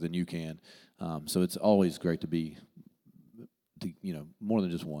with quicker than you can. So it's always great to be, more than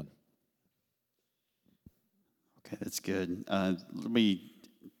just one. Okay, that's good. Let me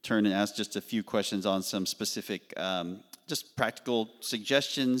turn and ask just a few questions on some specific, just practical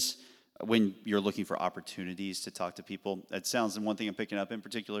suggestions when you're looking for opportunities to talk to people. It sounds, and one thing I'm picking up in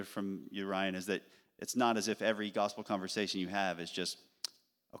particular from you, Ryan, is that it's not as if every gospel conversation you have is just,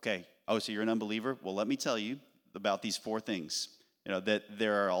 okay, so you're an unbeliever? Well, let me tell you about these 4 things. That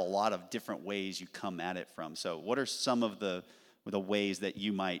there are a lot of different ways you come at it from. So what are some of the ways that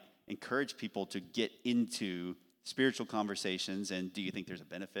you might encourage people to get into spiritual conversations, and do you think there's a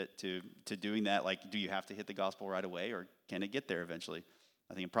benefit to doing that? Like, do you have to hit the gospel right away, or can it get there eventually?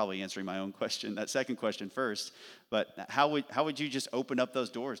 I think I'm probably answering my own question, that second question first, but how would you just open up those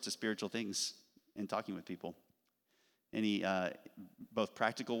doors to spiritual things in talking with people? Any both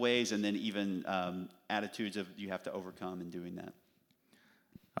practical ways and then even attitudes of you have to overcome in doing that?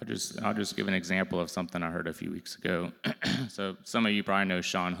 I'll just give an example of something I heard a few weeks ago. So some of you probably know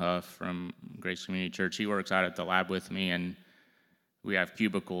Sean Huff from Grace Community Church. He works out at the lab with me, and we have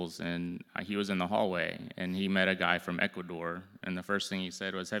cubicles, and he was in the hallway, and he met a guy from Ecuador, and the first thing he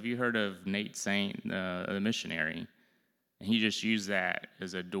said was, "Have you heard of Nate Saint, the missionary?" And he just used that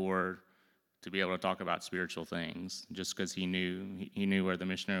as a door to be able to talk about spiritual things, just because he knew where the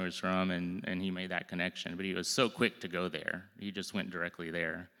missionary was from, and he made that connection. But he was so quick to go there. He just went directly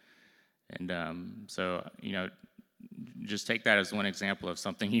there. And so, just take that as one example of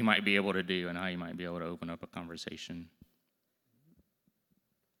something you might be able to do and how you might be able to open up a conversation.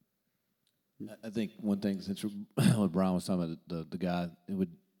 I think one thing, since what Brian was talking about, the guy who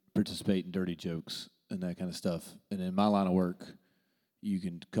would participate in dirty jokes and that kind of stuff. And in my line of work, you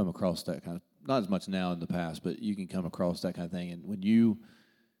can come across that kind of, not as much now in the past, but you can come across that kind of thing. And when you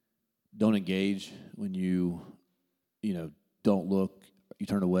don't engage, when you don't look, you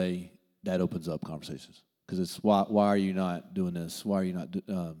turn away, that opens up conversations. Because it's, why are you not doing this? Why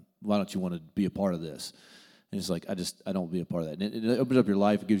don't you want to be a part of this? And it's like, I don't be a part of that. And it opens up your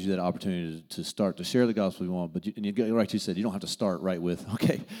life. It gives you that opportunity to start to share the gospel you want. But like you said, you don't have to start right with,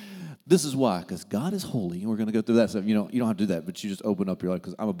 okay, this is why, because God is holy, and we're going to go through that stuff. You don't have to do that, but you just open up your life,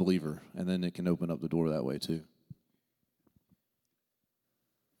 because I'm a believer, and then it can open up the door that way too.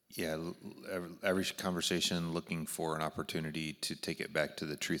 Yeah, every conversation looking for an opportunity to take it back to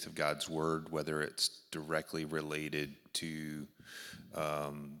the truth of God's word, whether it's directly related to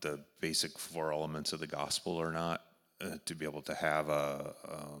the basic 4 elements of the gospel or not, to be able to have a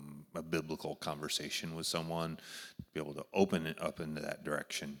biblical conversation with someone, to be able to open it up into that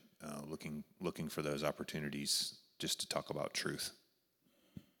direction, looking for those opportunities just to talk about truth.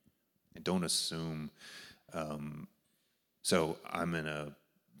 And don't assume. So I'm in a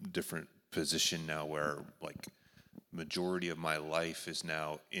different position now where, like, majority of my life is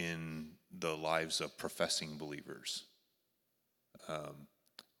now in the lives of professing believers,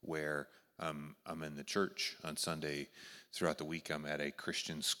 where I'm in the church on Sunday. Throughout the week, I'm at a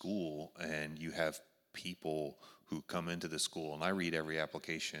Christian school, and you have people who come into the school, and I read every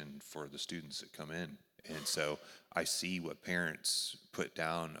application for the students that come in. And so I see what parents put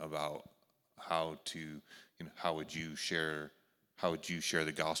down about how would you share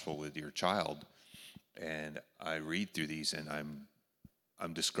the gospel with your child. And I read through these, and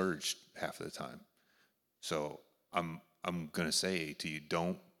I'm discouraged half of the time. So I'm going to say to you,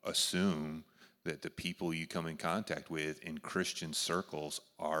 don't assume that the people you come in contact with in Christian circles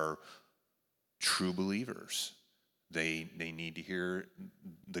are true believers. They need to hear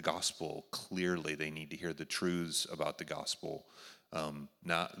the gospel clearly. They need to hear the truths about the gospel,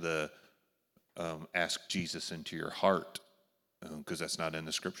 not the ask Jesus into your heart, because that's not in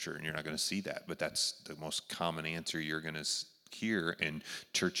the scripture, and you're not going to see that. But that's the most common answer you're going to hear in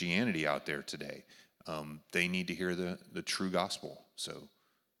churchianity out there today. They need to hear the true gospel. So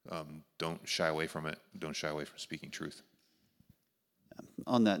don't shy away from it. Don't shy away from speaking truth.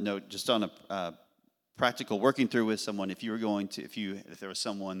 on that note, just on a practical working through with someone, if you were going to, if there was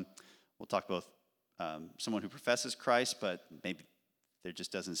someone, we'll talk both someone who professes Christ, but maybe there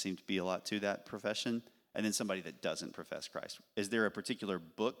just doesn't seem to be a lot to that profession, and then somebody that doesn't profess Christ. Is there a particular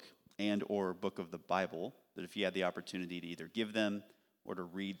book and or book of the Bible that if you had the opportunity to either give them or to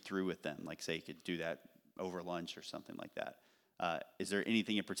read through with them, like say you could do that over lunch or something like that, is there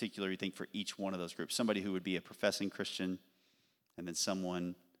anything in particular you think for each one of those groups? Somebody who would be a professing Christian and then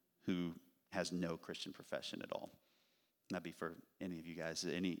someone who has no Christian profession at all. That'd be for any of you guys.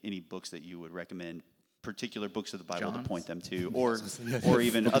 Any books that you would recommend, particular books of the Bible John's? to point them to, or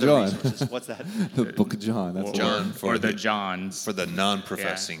even other John. resources. What's that? The Book of John. That's John or the Johns. for the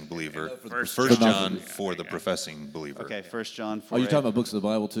non-professing believer. First First John. John for the professing believer. Okay, 1 John 4. Oh, you're talking about books of the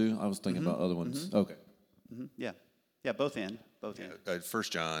Bible too? I was thinking about other ones. Okay. Yeah, both in. 1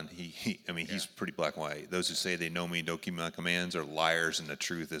 John, he's pretty black and white. Those who say they know me and don't keep my commands are liars, and the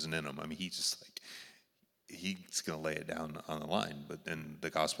truth isn't in them. I mean, he's going to lay it down on the line. But in the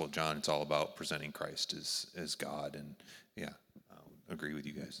Gospel of John, it's all about presenting Christ as God. And I agree with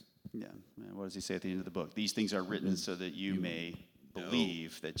you guys. Yeah. What does he say at the end of the book? These things are written so that you may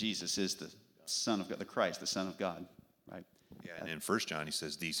believe that Jesus is the Son of God, the Christ, the Son of God. Right. Yeah, and in 1 John, he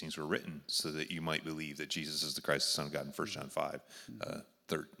says these things were written so that you might believe that Jesus is the Christ, the Son of God, in 1 John 5,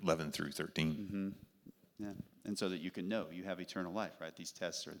 11 through 13. Yeah. And so that you can know you have eternal life, right? These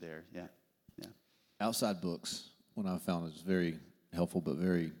tests are there. Yeah. Outside books, one I found is very helpful, but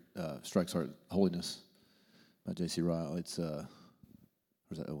very strikes heart. Holiness by J.C. Ryle. It's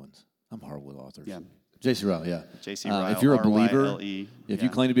where's that Owens? I'm horrible with authors. Yeah. J.C. Ryle. Yeah. J.C. Ryle. If you're a believer, R-Y-L-E. if you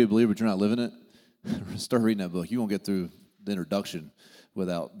claim to be a believer but you're not living it, start reading that book. You won't get through the introduction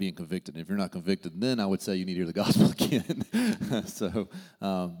without being convicted. And if you're not convicted, then I would say you need to hear the gospel again. So,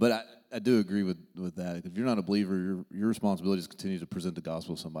 but I do agree with that. If you're not a believer, your responsibility is to continue to present the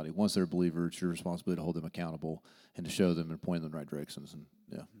gospel to somebody. Once they're a believer, it's your responsibility to hold them accountable and to show them and point them in the right directions. And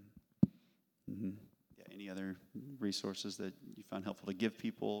Yeah. Any other resources that you find helpful to give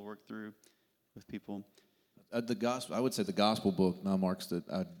people, work through with people? The gospel, I would say the gospel book, non-Mark's, that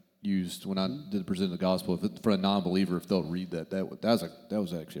I used when I did present the gospel. For a non-believer, if they'll read that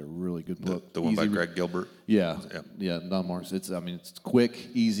was actually a really good book. The one by Easy Greg Gilbert? Yeah, Yep. yeah, non-Mark's. It's quick,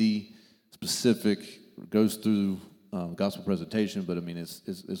 easy, specific, goes through gospel presentation, but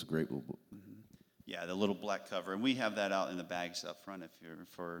it's a great book. Yeah, the little black cover, and we have that out in the bags up front if you're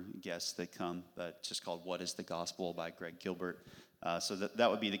for guests that come. But it's just called "What Is the Gospel" by Greg Gilbert. So that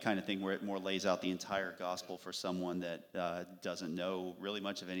would be the kind of thing where it more lays out the entire gospel for someone that doesn't know really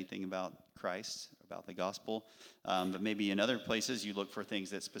much of anything about Christ, about the gospel. But maybe in other places you look for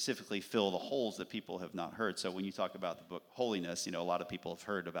things that specifically fill the holes that people have not heard. So when you talk about the book Holiness, a lot of people have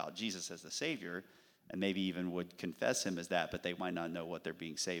heard about Jesus as the Savior and maybe even would confess him as that, but they might not know what they're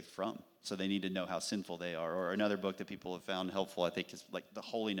being saved from. So they need to know how sinful they are. Or another book that people have found helpful, I think, is like The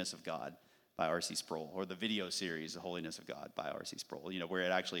Holiness of God by R.C. Sproul, or the video series, The Holiness of God by R.C. Sproul, where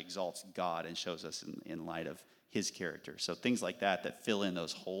it actually exalts God and shows us in light of his character. So things like that fill in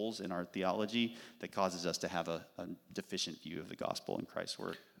those holes in our theology that causes us to have a deficient view of the gospel and Christ's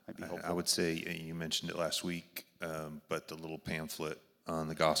work might be helpful. I would say, you mentioned it last week, but the little pamphlet on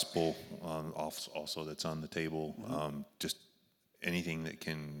the gospel also that's on the table, just anything that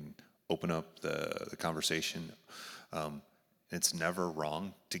can open up the conversation. It's never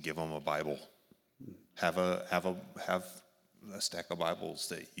wrong to give them a Bible. Have a stack of Bibles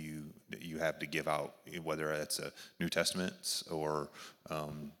that you have to give out, whether it's a New Testament or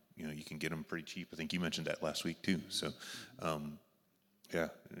you can get them pretty cheap. I think you mentioned that last week too. So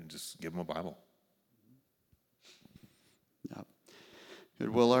just give them a Bible. Yeah. Good.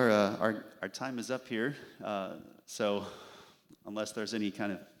 Well, our time is up here. So unless there's any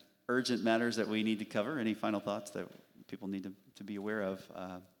kind of urgent matters that we need to cover, any final thoughts that people need to be aware of,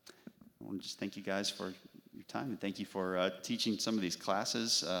 I want to just thank you guys for your time, and thank you for teaching some of these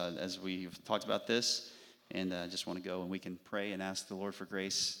classes as we've talked about this. And I just want to go and we can pray and ask the Lord for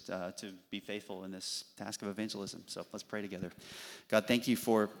grace to be faithful in this task of evangelism. So let's pray together. God, thank you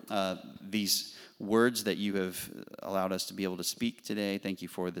for these words that you have allowed us to be able to speak today. Thank you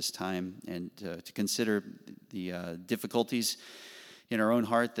for this time and to consider the difficulties in our own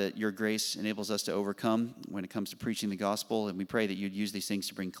heart that your grace enables us to overcome when it comes to preaching the gospel. And we pray that you'd use these things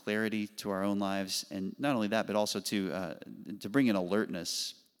to bring clarity to our own lives. And not only that, but also to bring an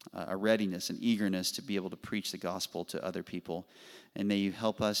alertness, a readiness, an eagerness to be able to preach the gospel to other people. And may you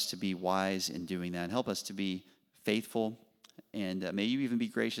help us to be wise in doing that. Help us to be faithful. And may you even be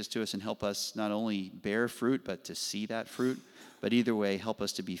gracious to us and help us not only bear fruit, but to see that fruit. But either way, help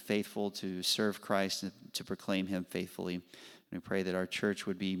us to be faithful, to serve Christ, and to proclaim him faithfully. We pray that our church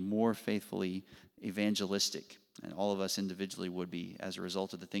would be more faithfully evangelistic, and all of us individually would be as a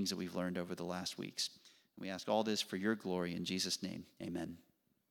result of the things that we've learned over the last weeks. We ask all this for your glory in Jesus' name. Amen.